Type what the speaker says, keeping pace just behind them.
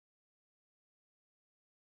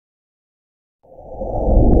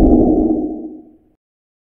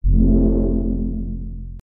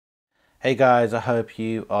Hey guys, I hope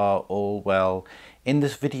you are all well. In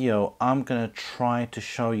this video, I'm going to try to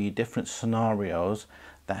show you different scenarios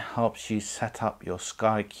that helps you set up your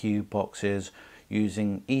Sky Q boxes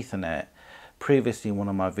using Ethernet. Previously in one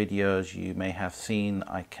of my videos, you may have seen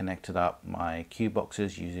I connected up my Q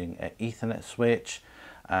boxes using an Ethernet switch,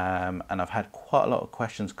 and I've had quite a lot of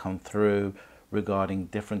questions come through regarding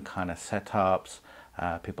different kind of setups.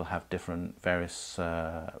 People have different various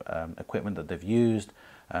equipment that they've used.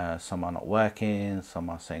 Some are not working, some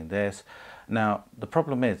are saying this. Now the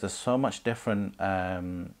problem is there's so much different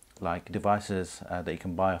like devices that you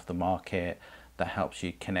can buy off the market that helps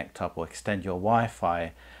you connect up or extend your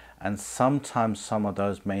Wi-Fi, and sometimes some of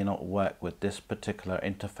those may not work with this particular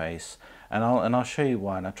interface, and I'll show you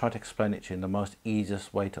why, and I'll try to explain it to you in the most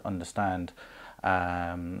easiest way to understand.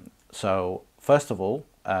 So first of all,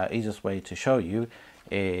 easiest way to show you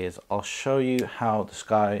is I'll show you how the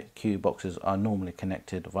Sky Q boxes are normally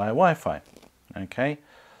connected via Wi-Fi. Okay,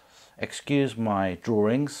 excuse my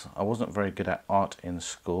drawings, I wasn't very good at art in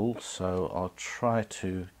school, so I'll try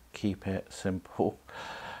to keep it simple.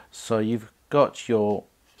 So you've got your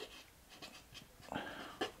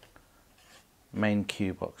main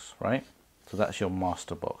Q box, right? So that's your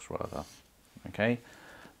master box rather. Okay,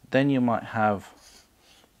 then you might have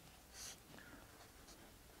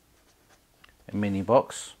a mini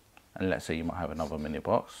box, and let's say you might have another mini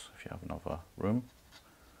box if you have another room,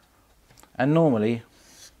 and normally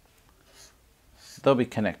they'll be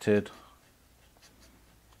connected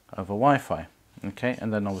over Wi-Fi. Okay,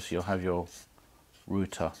 and then obviously you'll have your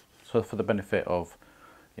router. So for the benefit of,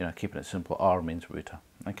 you know, keeping it simple, R means router.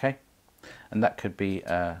 Okay, and that could be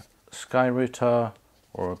a Sky router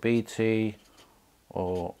or a BT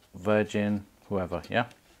or Virgin, whoever, yeah,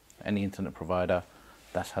 any internet provider.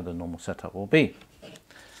 That's how the normal setup will be.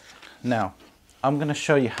 Now I'm going to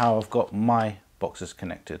show you how I've got my boxes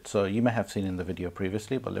connected. So you may have seen in the video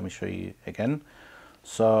previously, but let me show you again.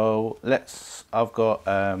 So I've got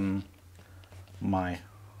my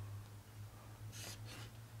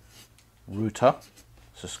router,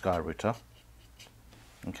 it's a Sky router.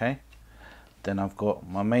 Okay, then I've got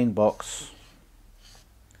my main box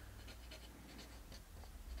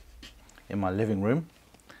in my living room.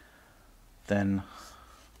 Then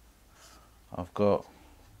I've got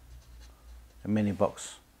a mini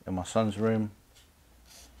box in my son's room,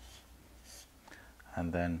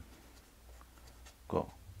 and then got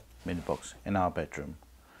a mini box in our bedroom.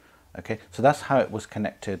 Okay, so that's how it was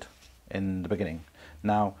connected in the beginning.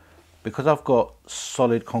 Now, because I've got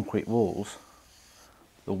solid concrete walls,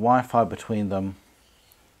 the Wi-Fi between them,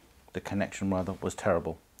 the connection rather, was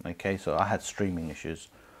terrible. Okay, so I had streaming issues.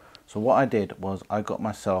 So what I did was I got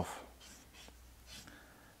myself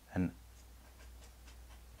an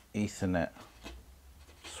Ethernet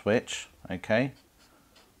switch, okay,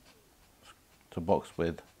 it's a box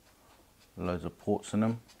with loads of ports in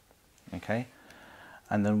them, okay,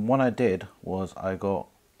 and then what I did was I got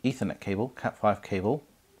Ethernet cable, Cat5 cable,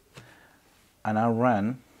 and I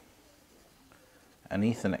ran an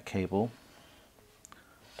Ethernet cable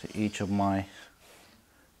to each of my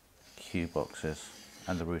Q boxes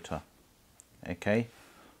and the router. Okay,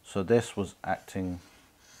 so this was acting,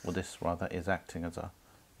 well, this rather is acting as a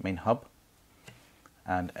main hub,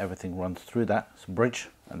 and everything runs through that. It's a bridge,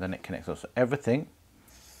 and then it connects us. So everything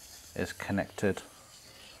is connected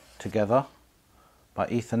together by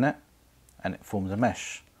Ethernet, and it forms a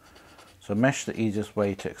mesh. So mesh, the easiest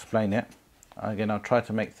way to explain it, again, I'll try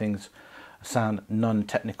to make things sound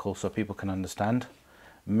non-technical so people can understand.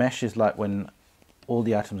 Mesh is like when all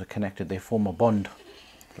the items are connected, they form a bond,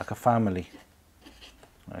 like a family.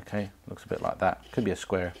 Okay, looks a bit like that. Could be a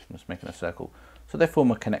square, I'm just making a circle. So they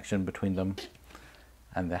form a connection between them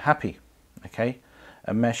and they're happy. Okay,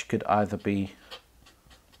 a mesh could either be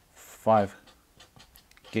 5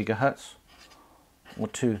 gigahertz or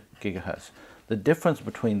 2 gigahertz. The difference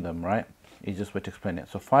between them, right, easiest way to explain it.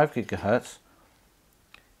 So 5 gigahertz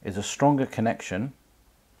is a stronger connection,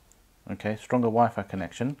 okay, stronger Wi-Fi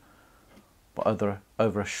connection, but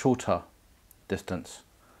over a shorter distance.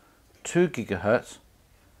 2 gigahertz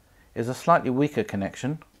is a slightly weaker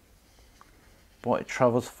connection, but it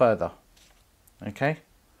travels further. Okay,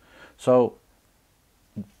 so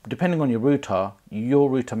depending on your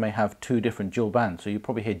router may have 2 different dual bands, so you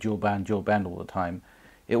probably hear dual band all the time.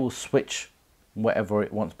 It will switch whatever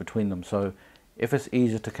it wants between them. So if it's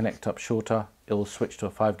easier to connect up shorter, it will switch to a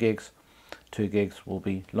 5 gigs. 2 gigs will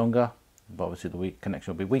be longer, but obviously the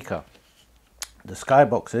connection will be weaker. The Sky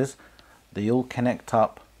boxes, they all connect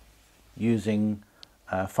up using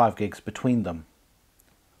 5 gigs between them.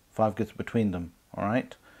 5 gigs between them. All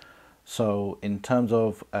right. So in terms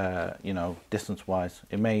of you know, distance wise,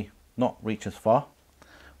 it may not reach as far,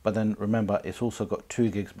 but then remember it's also got 2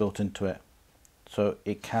 gigs built into it, so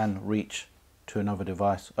it can reach to another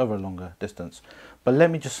device over a longer distance. But let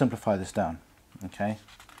me just simplify this down, okay?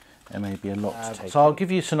 It may be a lot. So I'll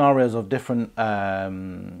give you scenarios of different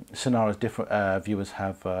scenarios different viewers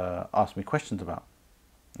have asked me questions about,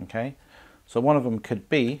 okay? So one of them could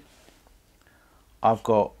be, I've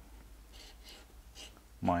got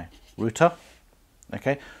my router,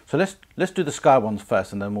 okay? So let's do the Sky ones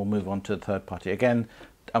first, and then we'll move on to the third party. Again,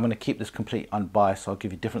 I'm going to keep this complete unbiased, so I'll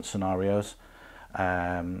give you different scenarios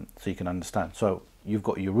so you can understand. So you've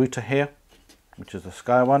got your router here, which is the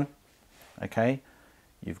Sky one, okay?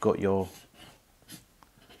 You've got your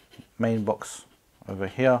main box over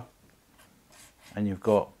here, and you've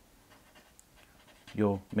got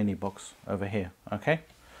your mini box over here, okay?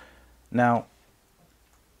 Now,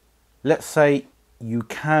 let's say you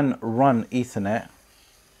can run Ethernet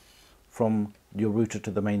from your router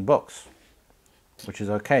to the main box, which is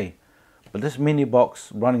okay. But this mini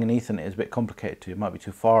box running an Ethernet is a bit complicated too. It might be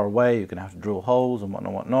too far away, you're gonna have to drill holes and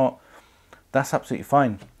whatnot. That's absolutely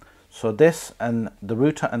fine. So this and the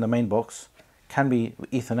router and the main box can be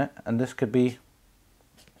Ethernet, and this could be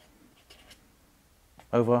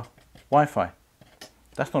over Wi-Fi.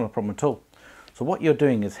 That's not a problem at all. So what you're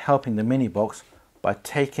doing is helping the mini box by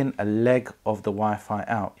taking a leg of the Wi-Fi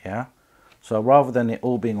out, yeah? So rather than it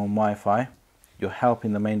all being on Wi-Fi, you're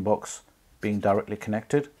helping the main box being directly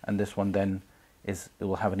connected, and this one then it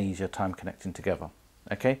will have an easier time connecting together,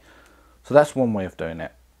 okay? So that's one way of doing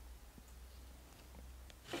it.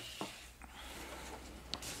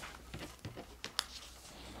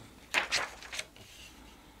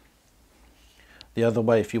 The other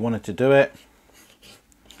way, if you wanted to do it,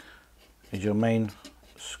 is your main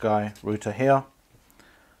Sky router here,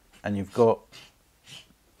 and you've got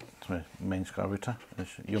main Sky router,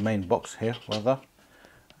 your main box here rather,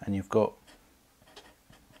 and you've got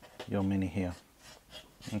your mini here,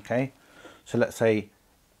 okay? So let's say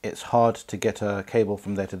it's hard to get a cable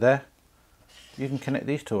from there to there, you can connect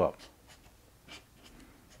these two up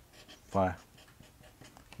via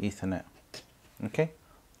Ethernet, okay?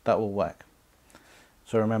 That will work.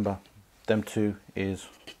 So remember, them two is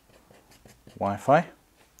Wi-Fi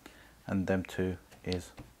and them two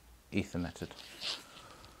is Etherneted.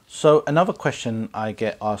 So another question I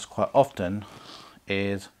get asked quite often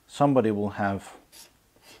is somebody will have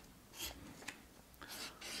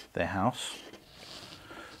their house,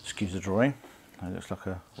 excuse the drawing, it looks like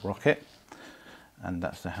a rocket, and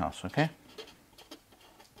that's the house, okay?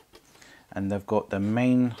 And they've got the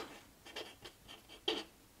main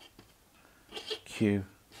queue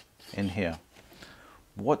in here.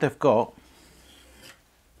 What they've got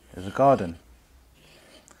is a garden,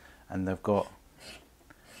 and they've got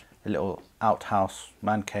a little outhouse,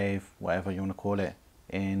 man cave, whatever you want to call it,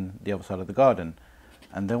 in the other side of the garden,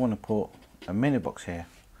 and they want to put a mini box here.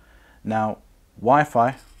 Now,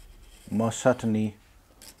 Wi-Fi most certainly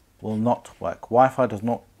will not work. Wi-Fi does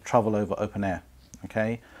not travel over open air,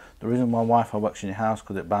 okay? The reason why Wi-Fi works in your house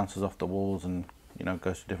because it bounces off the walls and, you know,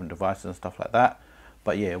 goes to different devices and stuff like that,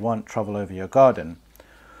 but yeah, it won't travel over your garden.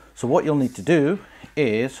 So what you'll need to do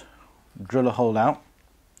is drill a hole out,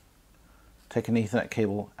 take an Ethernet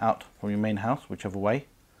cable out from your main house, whichever way,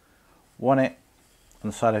 run it on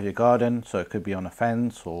the side of your garden, so it could be on a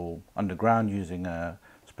fence or underground using a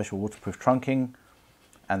special waterproof trunking,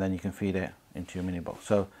 and then you can feed it into your mini box.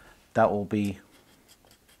 So that will be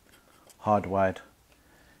hardwired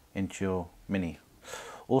into your mini.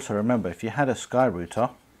 Also remember, if you had a Sky router,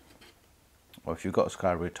 or if you've got a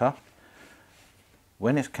Sky router,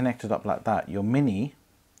 when it's connected up like that, your mini,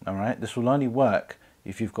 all right, this will only work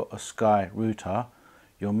if you've got a Sky router.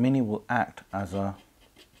 Your mini will act as a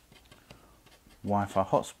Wi-Fi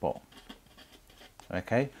hotspot,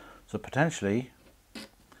 okay? So potentially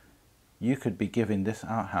you could be giving this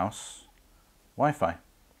outhouse Wi-Fi,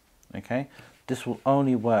 okay? This will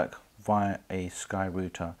only work via a Sky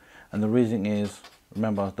router, and the reason is,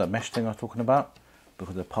 remember that mesh thing I was talking about,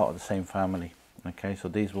 because they're part of the same family, okay? So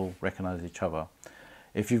these will recognize each other.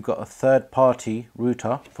 If you've got a third-party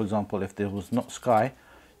router, for example, if there was not Sky,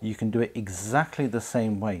 you can do it exactly the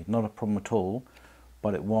same way, not a problem at all,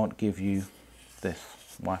 but it won't give you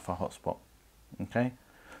this Wi-Fi hotspot, okay?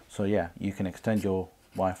 So yeah, you can extend your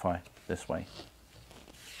Wi-Fi this way.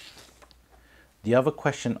 The other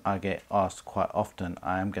question I get asked quite often,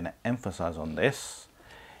 I am going to emphasize on this,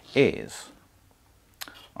 is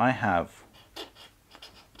I have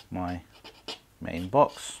my main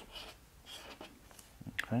box,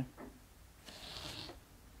 okay,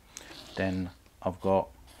 then I've got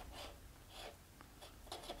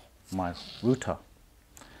my router,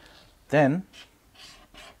 then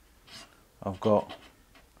I've got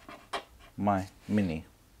my Mini.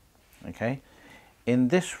 Okay, in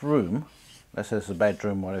this room, let's say it's a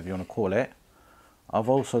bedroom, whatever you want to call it, I've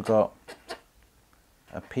also got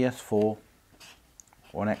a PS4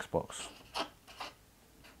 or an Xbox.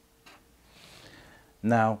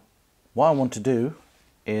 Now, what I want to do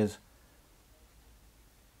is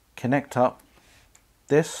connect up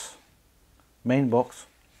this main box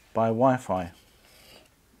by Wi-Fi.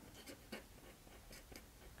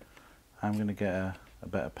 I'm going to get a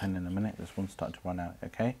better pen in a minute. This one's starting to run out.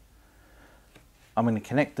 Okay, I'm going to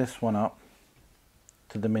connect this one up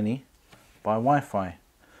to the Mini by Wi-Fi.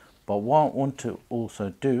 But what I want to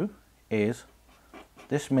also do is,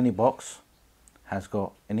 this Mini box has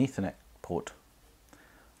got an Ethernet port.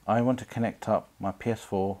 I want to connect up my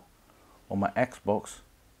PS4 or my Xbox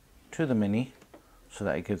to the Mini so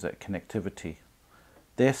that it gives it connectivity.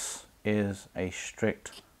 This is a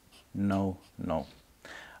strict no.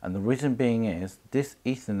 And the reason being is, this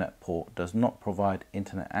Ethernet port does not provide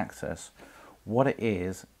internet access. What it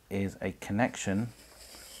is a connection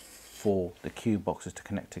for the Cube boxes to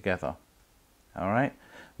connect together. Alright,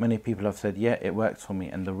 many people have said, yeah, it works for me,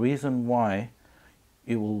 and the reason why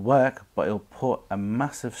it will work, but it'll put a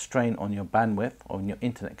massive strain on your bandwidth, on your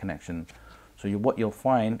internet connection. So what you'll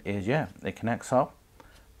find is, yeah, it connects up,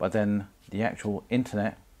 but then the actual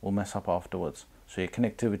internet will mess up afterwards. So your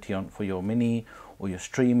connectivity for your Mini or your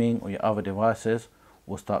streaming or your other devices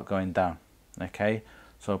will start going down. Okay,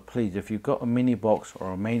 so please, if you've got a Mini box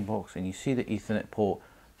or a main box and you see the Ethernet port,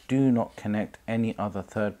 do not connect any other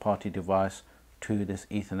third-party device to this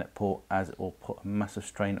Ethernet port, as it will put a massive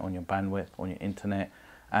strain on your bandwidth, on your internet,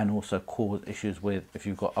 and also cause issues with, if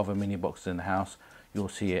you've got other Mini boxes in the house, you'll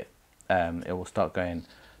see it, it will start going,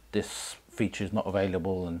 this feature is not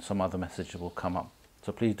available, and some other message will come up.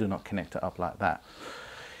 So please do not connect it up like that.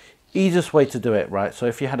 Easiest way to do it, right? So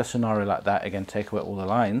if you had a scenario like that, again, take away all the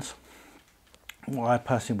lines. What I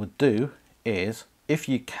personally would do is, if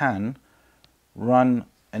you can, run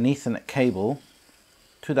an Ethernet cable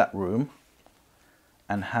to that room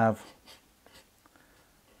and have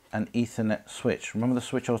an Ethernet switch. Remember the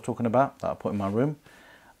switch I was talking about that I put in my room?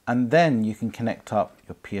 And then you can connect up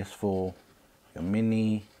your PS4, your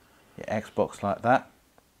Mini, your Xbox like that.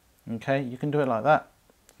 Okay, you can do it like that.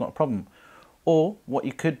 It's not a problem. Or what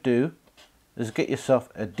you could do is get yourself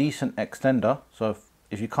a decent extender. So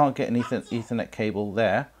if you can't get an Ethernet cable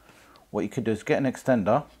there, what you could do is get an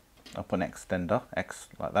extender. I'll put an extender, X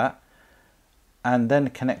like that, and then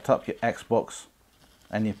connect up your Xbox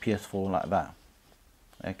and your PS4 like that.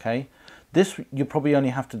 Okay, this you probably only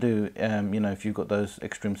have to do, you know, if you've got those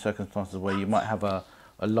extreme circumstances where you might have a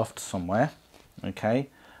loft somewhere. Okay,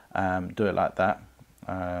 do it like that.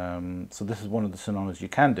 So this is one of the scenarios you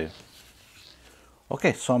can do.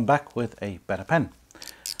 Okay, so I'm back with a better pen.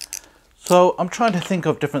 So I'm trying to think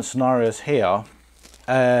of different scenarios here.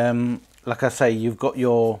 Like I say, you've got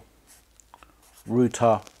your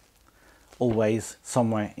router always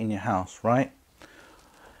somewhere in your house, right?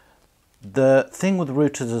 The thing with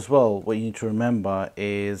routers as well, what you need to remember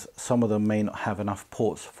is some of them may not have enough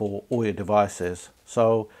ports for all your devices.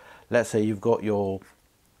 So let's say you've got your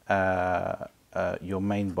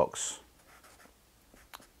main box.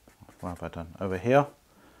 What have I done? Over here,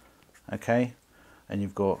 okay, and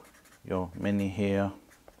you've got your Mini here,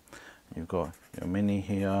 you've got your Mini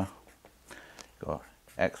here, you've got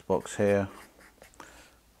Xbox here,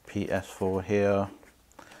 PS4 here,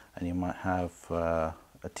 and you might have a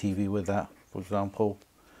TV with that, for example.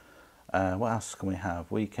 What else can we have?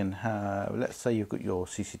 We can have, let's say you've got your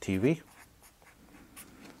CCTV.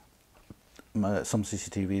 Some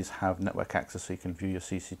CCTVs have network access, so you can view your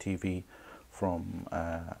CCTV from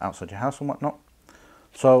outside your house and whatnot.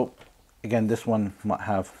 So again, this one might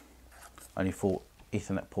have only 4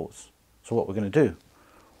 Ethernet ports. So what we're going to do,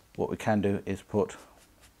 what we can do is put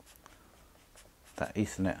that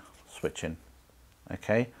Ethernet switch in.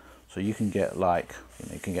 Okay, so you can get, like,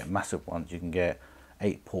 you can get massive ones. You can get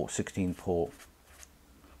 8 port, 16 port,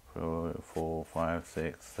 4, 5,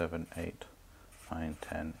 6, 7, 8, 9,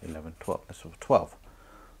 10, 11, 12. This was 12.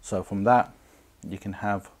 So from that, you can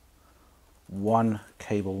have one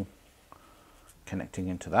cable connecting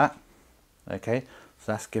into that. Okay,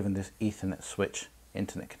 so that's given this Ethernet switch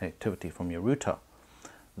internet connectivity from your router.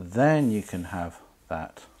 Then you can have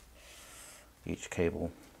that, each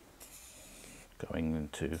cable going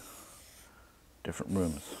into different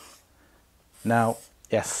rooms. Now,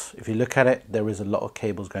 yes, if you look at it, there is a lot of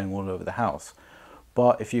cables going all over the house.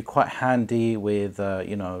 But if you're quite handy with,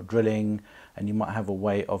 you know, drilling, and you might have a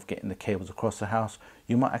way of getting the cables across the house,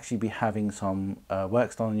 you might actually be having some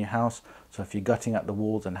works done in your house. So if you're gutting out the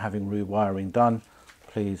walls and having rewiring done,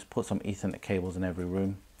 please put some Ethernet cables in every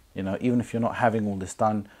room. You know, even if you're not having all this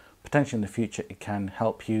done, potentially in the future it can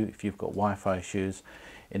help you if you've got Wi-Fi issues.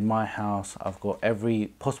 In my house, I've got every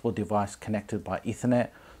possible device connected by Ethernet.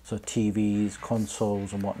 So TVs,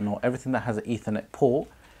 consoles and whatnot, everything that has an Ethernet port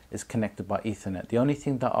is connected by Ethernet. The only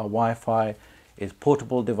thing that are Wi-Fi is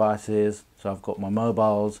portable devices. So I've got my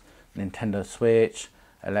mobiles, Nintendo Switch,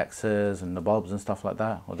 Alexas and the bulbs and stuff like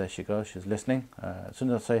that. Oh, there she goes, she's listening. As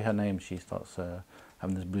soon as I say her name, she starts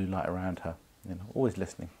having this blue light around her. You know, always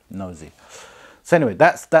listening, nosy. So anyway,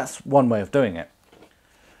 that's one way of doing it.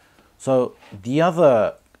 So the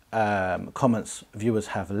other comments viewers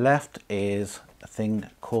have left is a thing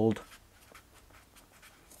called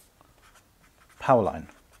Powerline.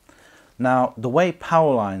 Now, the way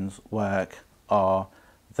power lines work are,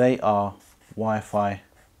 they are Wi-Fi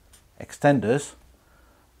extenders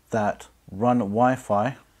that run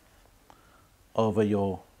Wi-Fi over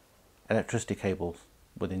your electricity cables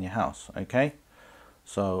within your house, okay?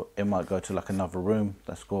 So it might go to like another room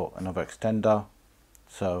that's got another extender,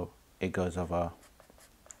 so it goes over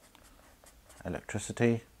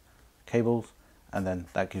electricity cables, and then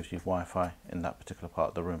that gives you Wi-Fi in that particular part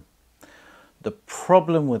of the room. The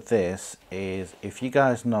problem with this is, if you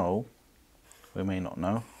guys know, we may not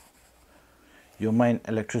know, your main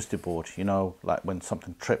electricity board, you know, like when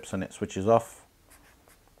something trips and it switches off,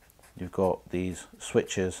 you've got these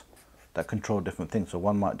switches that control different things. So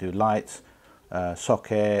one might do lights,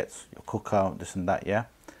 sockets, your cooker, this and that, yeah?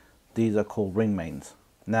 These are called ring mains.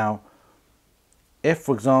 Now, if,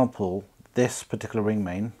 for example, this particular ring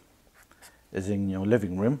main is in your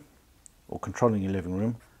living room or controlling your living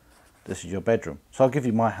room, this is your bedroom. So I'll give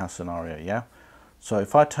you my house scenario, yeah? So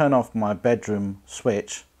if I turn off my bedroom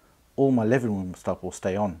switch, all my living room stuff will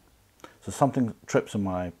stay on. So something trips in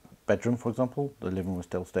my bedroom, for example, the living room will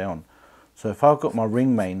still stay on. So if I've got my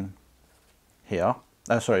ring main here,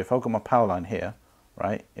 if I've got my power line here,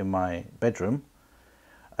 right, in my bedroom,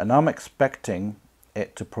 and I'm expecting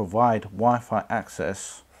it to provide Wi-Fi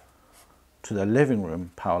access to the living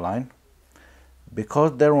room power line,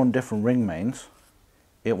 because they're on different ring mains,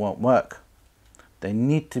 it won't work. They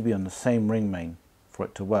need to be on the same ring main for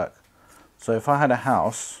it to work. So if I had a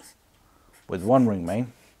house with one ring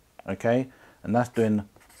main, okay, and that's doing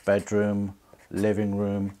bedroom, living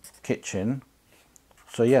room, kitchen,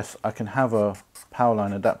 so yes, I can have a power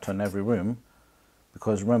line adapter in every room,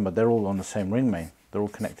 because remember, they're all on the same ring main. They're all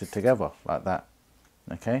connected together like that,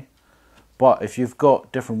 okay? But if you've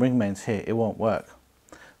got different ring mains here, it won't work.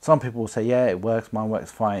 Some people will say, yeah, it works, mine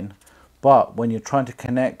works fine. But when you're trying to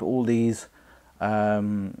connect all these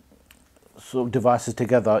sort of devices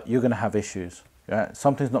together, you're going to have issues. Right?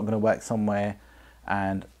 Something's not going to work somewhere,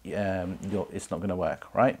 and it's not going to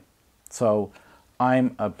work, right? So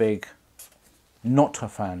I'm a big not a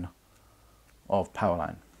fan of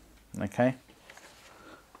Powerline, okay?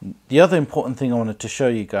 The other important thing I wanted to show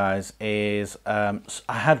you guys is I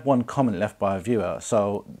had one comment left by a viewer.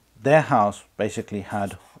 So their house basically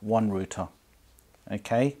had one router,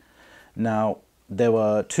 okay? Now, there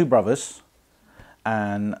were two brothers,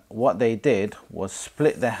 and what they did was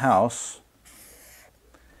split their house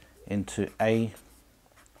into A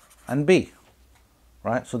and B,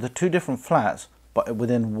 right? So they're two different flats, but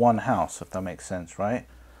within one house, if that makes sense, right?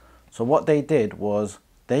 So what they did was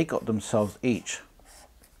they got themselves each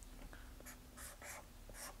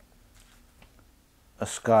a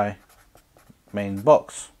Sky main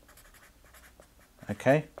box,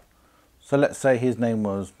 okay? So let's say his name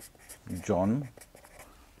was John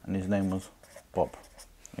and his name was Bob,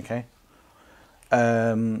 okay?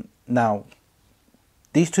 Now,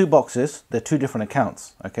 these two boxes, they're two different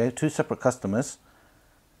accounts, okay? Two separate customers,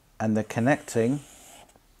 and they're connecting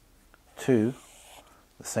to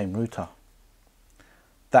the same router.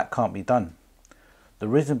 That can't be done. The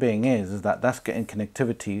reason being is that that's getting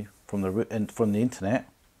connectivity from the internet,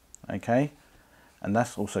 okay? And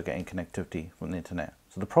that's also getting connectivity from the internet.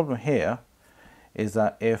 So the problem here is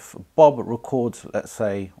that if Bob records, let's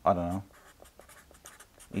say, I don't know,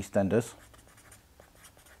 EastEnders,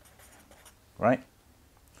 right?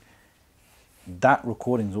 That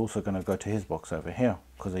recording is also going to go to his box over here,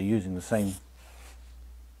 because they're using the same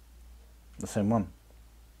one,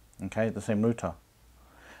 okay, the same router.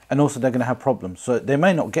 And also they're going to have problems. So they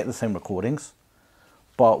may not get the same recordings,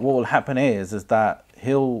 but what will happen is that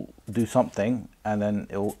he'll do something and then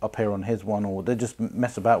it'll appear on his one, or they just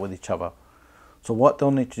mess about with each other. So what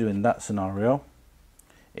they'll need to do in that scenario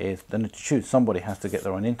is they need to choose, somebody has to get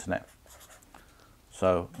their own internet.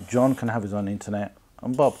 So John can have his own internet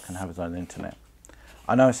and Bob can have his own internet.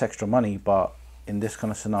 I know it's extra money, but in this kind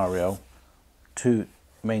of scenario, two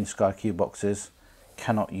main Sky Q boxes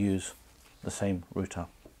cannot use the same router.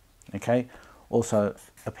 Okay, also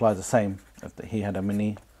applies the same if he had a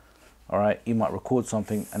Mini. All right, he might record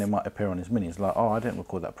something and it might appear on his Mini. It's like, oh, I didn't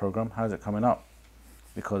record that program. How's it coming up?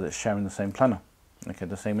 Because it's sharing the same planner, okay,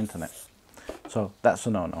 the same internet. So that's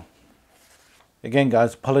a no-no. Again,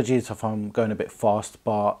 guys, apologies if I'm going a bit fast,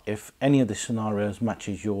 but if any of the scenarios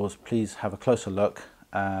matches yours, please have a closer look.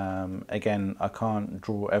 Again, I can't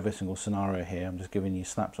draw every single scenario here. I'm just giving you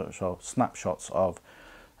snapshots of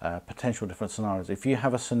potential different scenarios. If you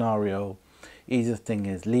have a scenario, easiest thing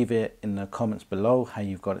is leave it in the comments below how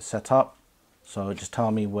you've got it set up. So just tell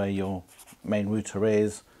me where your main router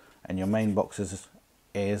is and your main boxes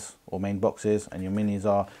or main boxes and your minis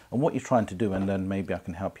are, and what you're trying to do, and then maybe I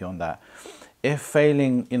can help you on that. If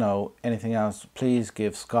failing, you know, anything else, please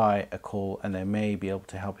give Sky a call and they may be able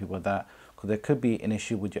to help you with that, because there could be an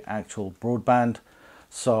issue with your actual broadband.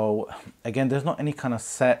 So again, there's not any kind of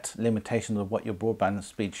set limitations of what your broadband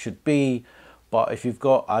speed should be, but if you've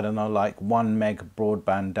got, I don't know, like 1 meg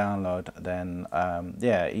broadband download, then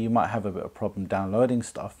yeah, you might have a bit of a problem downloading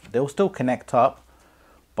stuff. They'll still connect up,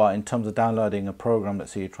 but in terms of downloading a program,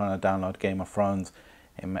 let's say you're trying to download Game of Thrones,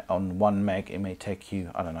 on 1 meg, it may take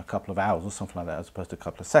you, I don't know, a couple of hours or something like that, as opposed to a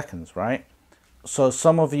couple of seconds, right? So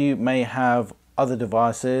some of you may have other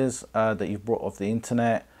devices that you've brought off the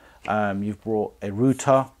internet. You've brought a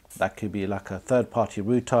router that could be like a third-party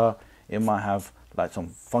router. It might have like some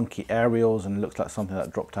funky aerials and looks like something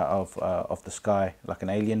that dropped out of the sky, like an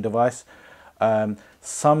alien device.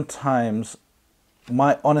 Sometimes,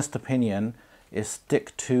 my honest opinion is,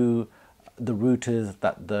 stick to the routers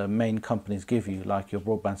that the main companies give you, like your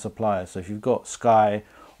broadband suppliers. So if you've got Sky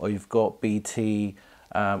or you've got BT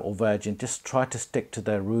or Virgin, just try to stick to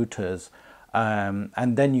their routers,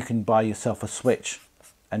 and then you can buy yourself a switch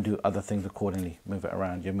and do other things accordingly. Move it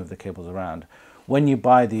around, you move the cables around. When you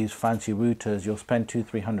buy these fancy routers, you'll spend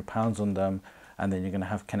 £200–300 on them, and then you're going to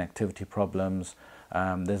have connectivity problems.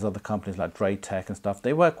 There's other companies like Draytech and stuff.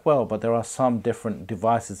 They work well, but there are some different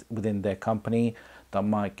devices within their company that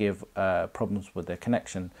might give problems with their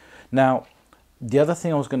connection. Now, the other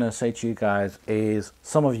thing I was going to say to you guys is,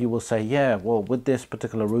 some of you will say, yeah, well, with this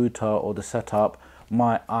particular router or the setup,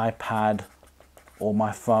 my iPad or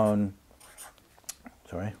my phone,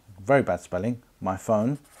 sorry, very bad spelling, my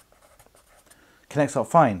phone connects up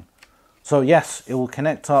fine. So yes, it will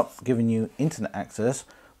connect up, giving you internet access,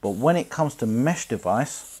 but when it comes to mesh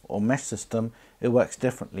device or mesh system, it works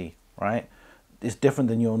differently, right? It's different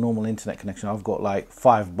than your normal internet connection. I've got like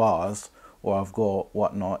 5 bars or I've got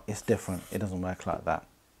whatnot. It's different. It doesn't work like that.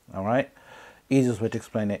 All right. Easiest way to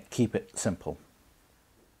explain it, keep it simple.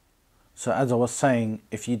 So as I was saying,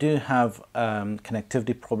 if you do have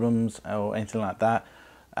connectivity problems or anything like that,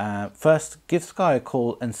 first give Sky a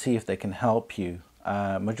call and see if they can help you.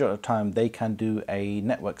 Majority of the time they can do a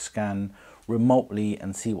network scan remotely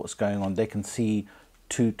and see what's going on. They can see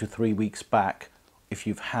 2 to 3 weeks back if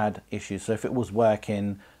you've had issues. So if it was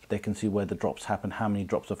working, they can see where the drops happen, how many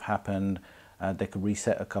drops have happened. They could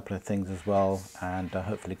reset a couple of things as well, and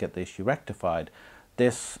hopefully get the issue rectified.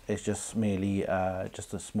 This is just merely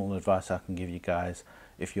just a small advice I can give you guys.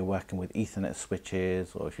 If you're working with Ethernet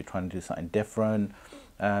switches, or if you're trying to do something different,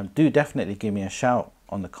 do definitely give me a shout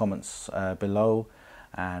on the comments below,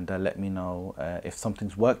 and let me know if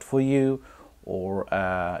something's worked for you, or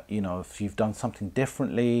you know, if you've done something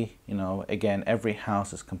differently. You know, again, every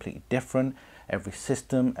house is completely different, every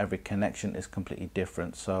system, every connection is completely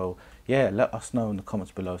different. So yeah, let us know in the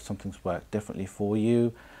comments below if something's worked differently for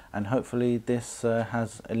you, and hopefully this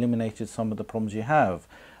has eliminated some of the problems you have.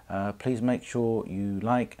 Please make sure you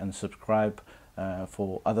like and subscribe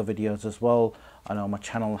for other videos as well. I know my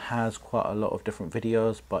channel has quite a lot of different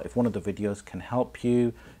videos, but if one of the videos can help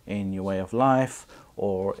you in your way of life,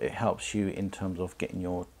 or it helps you in terms of getting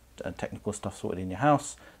your technical stuff sorted in your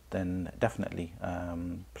house, then definitely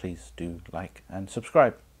please do like and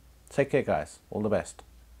subscribe. Take care, guys. All the best.